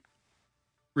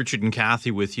Richard and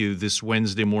Kathy with you this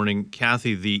Wednesday morning.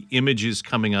 Kathy, the images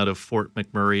coming out of Fort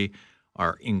McMurray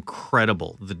are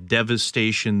incredible. The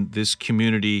devastation, this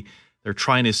community, they're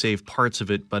trying to save parts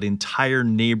of it, but entire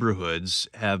neighborhoods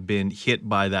have been hit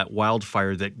by that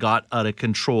wildfire that got out of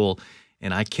control.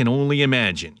 And I can only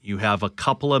imagine you have a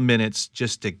couple of minutes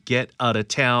just to get out of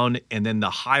town, and then the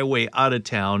highway out of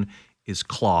town is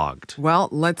clogged. Well,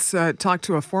 let's talk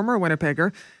to a former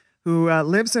Winnipegger who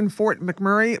lives in Fort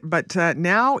McMurray, but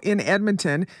now in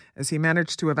Edmonton as he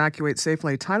managed to evacuate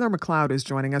safely. Tyler Mcleod is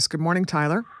joining us. Good morning,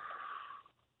 Tyler.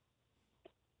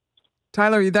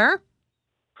 Tyler, are you there?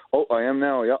 Oh, I am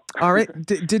now, yeah. All right.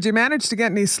 Did you manage to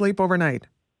get any sleep overnight?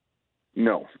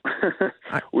 No.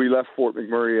 We left Fort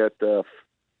McMurray at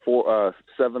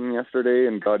 7 yesterday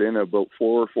and got in about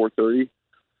 4 or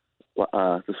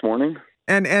 4:30 this morning.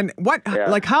 And what,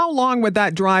 like, how long would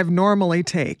that drive normally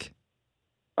take?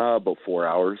 About 4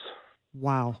 hours.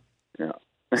 Wow. Yeah.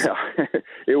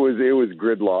 It was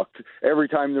gridlocked. Every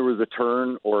time there was a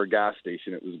turn or a gas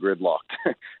station, it was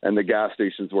gridlocked. And the gas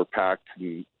stations were packed,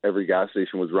 and every gas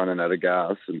station was running out of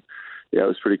gas. And yeah, it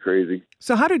was pretty crazy.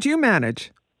 So how did you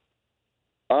manage?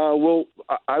 Well,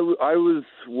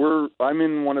 I'm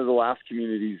in one of the last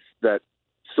communities that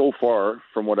so far,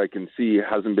 from what I can see,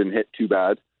 hasn't been hit too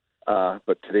bad.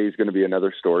 But today's going to be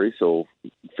another story, so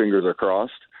fingers are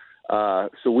crossed.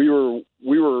 So we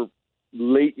were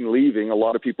late in leaving. A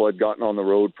lot of people had gotten on the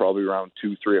road probably around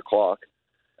 2-3 o'clock.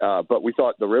 But we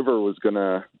thought the river was going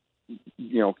to,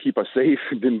 keep us safe.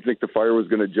 Didn't think the fire was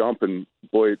going to jump. And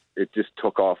boy, it just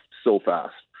took off so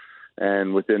fast.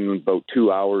 And within about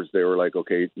 2 hours, they were like,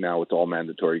 okay, now it's all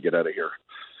mandatory. Get out of here.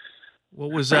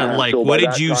 What was that like? So what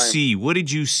did you see? What did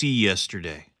you see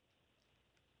yesterday?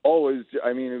 Oh, it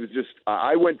was just,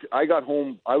 I got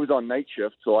home, I was on night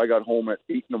shift, so I got home at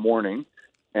 8 a.m.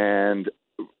 and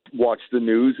watched the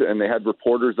news, and they had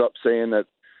reporters up saying that,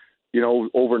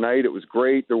 overnight it was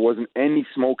great. There wasn't any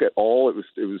smoke at all. It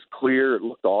was clear. It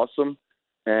looked awesome.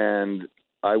 And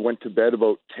I went to bed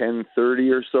about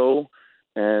 10:30 or so,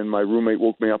 and my roommate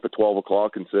woke me up at 12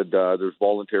 o'clock and said, there's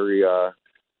voluntary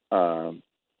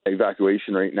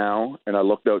evacuation right now. And I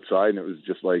looked outside, and it was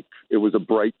just like, it was a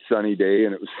bright sunny day,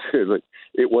 and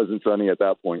it wasn't sunny at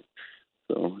that point.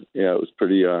 So yeah, it was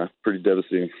pretty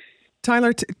devastating.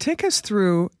 Tyler, take us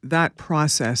through that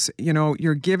process.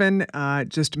 You're given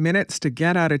just minutes to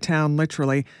get out of town,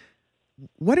 literally.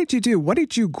 What did you do? What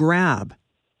did you grab?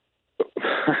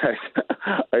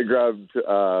 I grabbed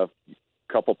a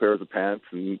couple pairs of pants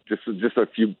and just a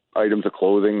few items of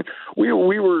clothing.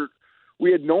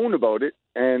 We had known about it,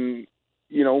 and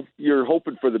you're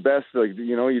hoping for the best. Like,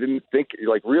 you didn't think,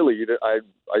 like, really, I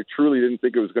truly didn't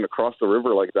think it was going to cross the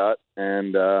river like that.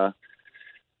 And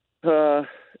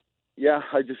yeah,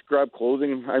 I just grabbed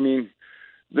clothing. I mean,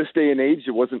 this day and age,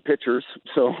 it wasn't pictures,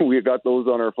 so we got those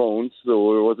on our phones.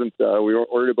 So it wasn't, we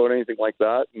weren't worried about anything like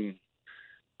that, and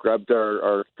grabbed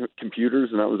our computers,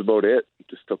 and that was about it. It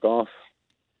just took off.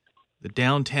 The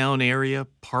downtown area,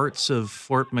 parts of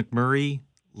Fort McMurray,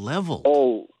 leveled.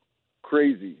 Oh,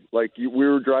 crazy. Like, we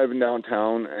were driving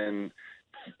downtown, and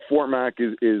Fort Mac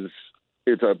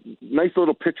it's a nice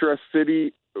little picturesque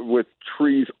city with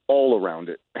trees all around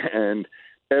it. And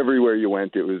everywhere you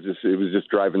went, it was just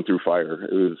driving through fire.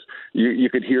 It was, you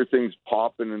could hear things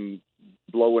popping and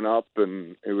blowing up,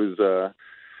 and it was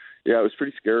it was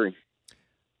pretty scary.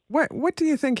 What do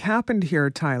you think happened here,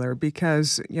 Tyler?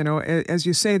 Because, as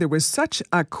you say, there was such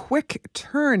a quick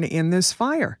turn in this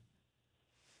fire.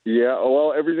 Yeah,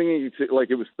 well, everything, like,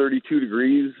 it was 32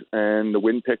 degrees, and the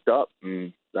wind picked up,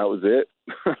 and that was it.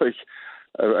 Like,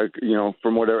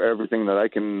 from everything that I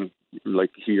can,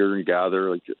 like, hear and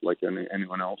gather, like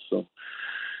anyone else. So,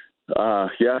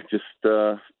 just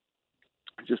the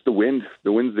wind.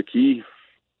 The wind's the key.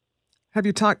 Have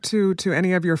you talked to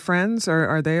any of your friends?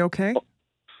 Are they okay?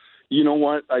 You know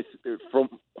what?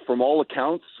 From all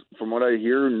accounts, from what I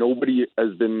hear, nobody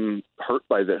has been hurt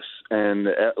by this. And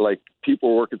like,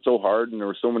 people were working so hard, and there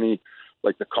were so many,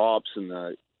 like, the cops and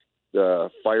the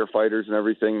firefighters and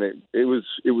everything. It was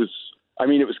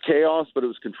chaos, but it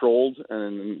was controlled.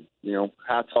 And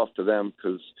hats off to them,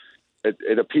 because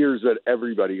it appears that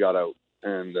everybody got out.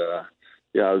 And it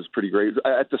was pretty great.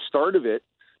 At the start of it,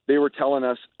 they were telling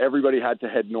us everybody had to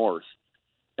head north,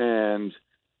 and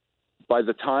by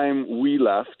the time we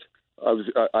left,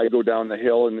 I go down the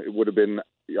hill, and I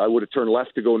would have turned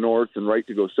left to go north and right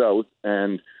to go south.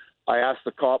 And I asked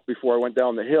the cop before I went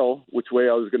down the hill which way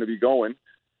I was going to be going,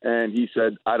 and he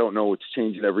said, I don't know, it's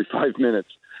changing every 5 minutes.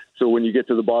 So when you get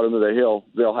to the bottom of the hill,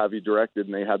 they'll have you directed,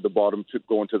 and they had the bottom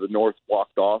going to the north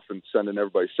blocked off and sending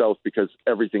everybody south, because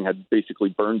everything had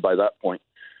basically burned by that point.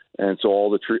 and so all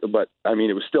the tree. But I mean,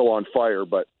 it was still on fire,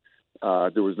 but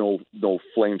there was no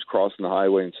flames crossing the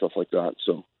highway and stuff like that.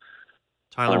 So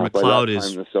Tyler by Mcleod that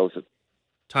time, the south.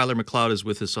 Tyler Mcleod is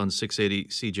with us on 680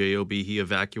 CJOB. He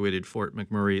evacuated Fort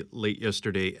McMurray late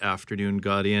yesterday afternoon,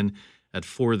 got in at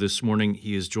 4 this morning.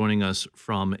 He is joining us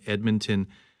from Edmonton.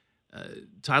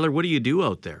 Tyler, what do you do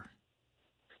out there?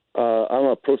 I'm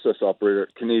a process operator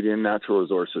at Canadian Natural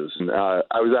Resources, and I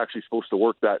was actually supposed to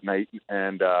work that night,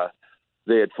 and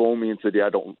they had phoned me and said, "Yeah,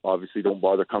 don't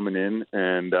bother coming in,"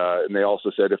 and they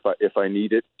also said if I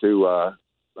needed to,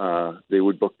 they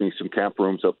would book me some camp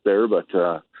rooms up there, but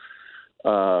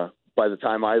by the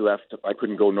time I left, I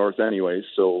couldn't go north anyways,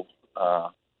 so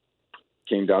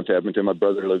came down to Edmonton. My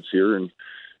brother lives here, and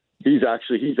he's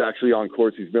actually on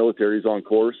course. He's military. He's on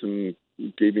course, and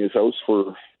he gave me his house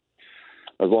for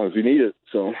as long as we need it.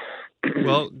 So,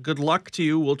 well, good luck to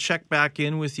you. We'll check back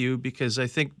in with you because I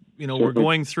think Certainly. we're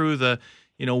going through the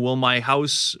will my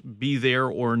house be there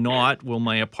or not? Will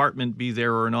my apartment be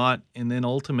there or not? And then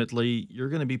ultimately, you're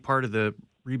going to be part of the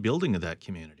rebuilding of that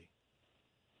community.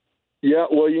 Yeah,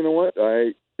 well, you know what?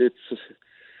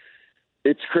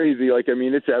 It's crazy. Like, I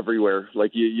mean, it's everywhere.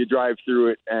 Like, you drive through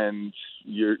it, and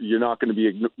you're not going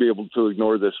to be able to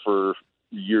ignore this for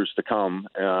years to come.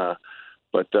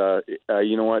 But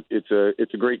you know what? It's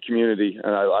a great community,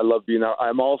 and I love being out.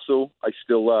 I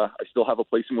still have a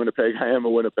place in Winnipeg. I am a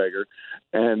Winnipegger,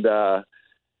 and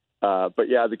but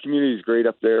yeah, the community is great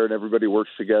up there, and everybody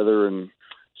works together. And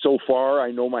so far,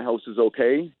 I know my house is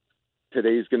okay.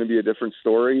 Today's going to be a different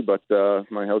story, but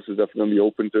my house is definitely going to be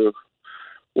open to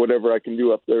whatever I can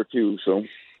do up there too. So,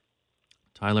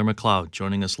 Tyler Mcleod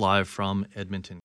joining us live from Edmonton.